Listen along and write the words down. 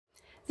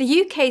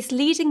The UK's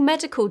leading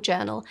medical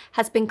journal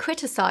has been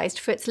criticised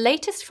for its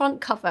latest front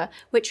cover,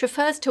 which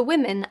refers to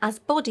women as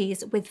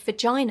bodies with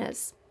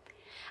vaginas.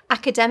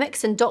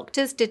 Academics and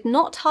doctors did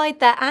not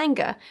hide their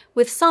anger,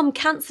 with some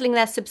cancelling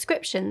their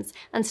subscriptions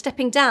and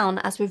stepping down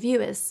as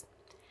reviewers.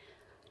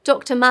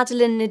 Dr.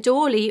 Madeline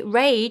Nidorli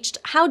raged,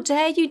 "How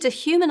dare you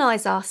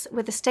dehumanise us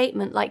with a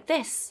statement like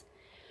this?"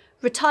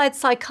 Retired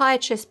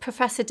psychiatrist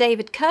Professor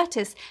David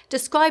Curtis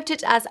described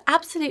it as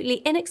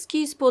absolutely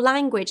inexcusable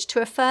language to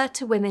refer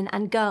to women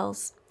and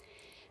girls.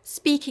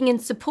 Speaking in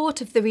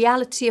support of the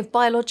reality of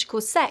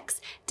biological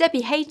sex,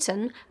 Debbie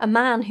Hayton, a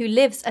man who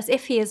lives as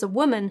if he is a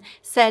woman,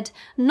 said,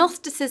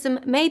 "Gnosticism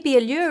may be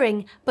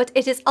alluring, but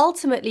it is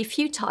ultimately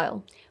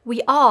futile.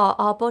 We are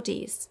our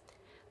bodies."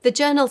 The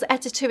journal's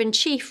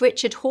editor-in-chief,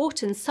 Richard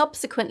Horton,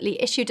 subsequently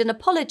issued an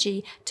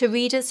apology to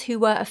readers who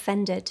were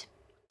offended.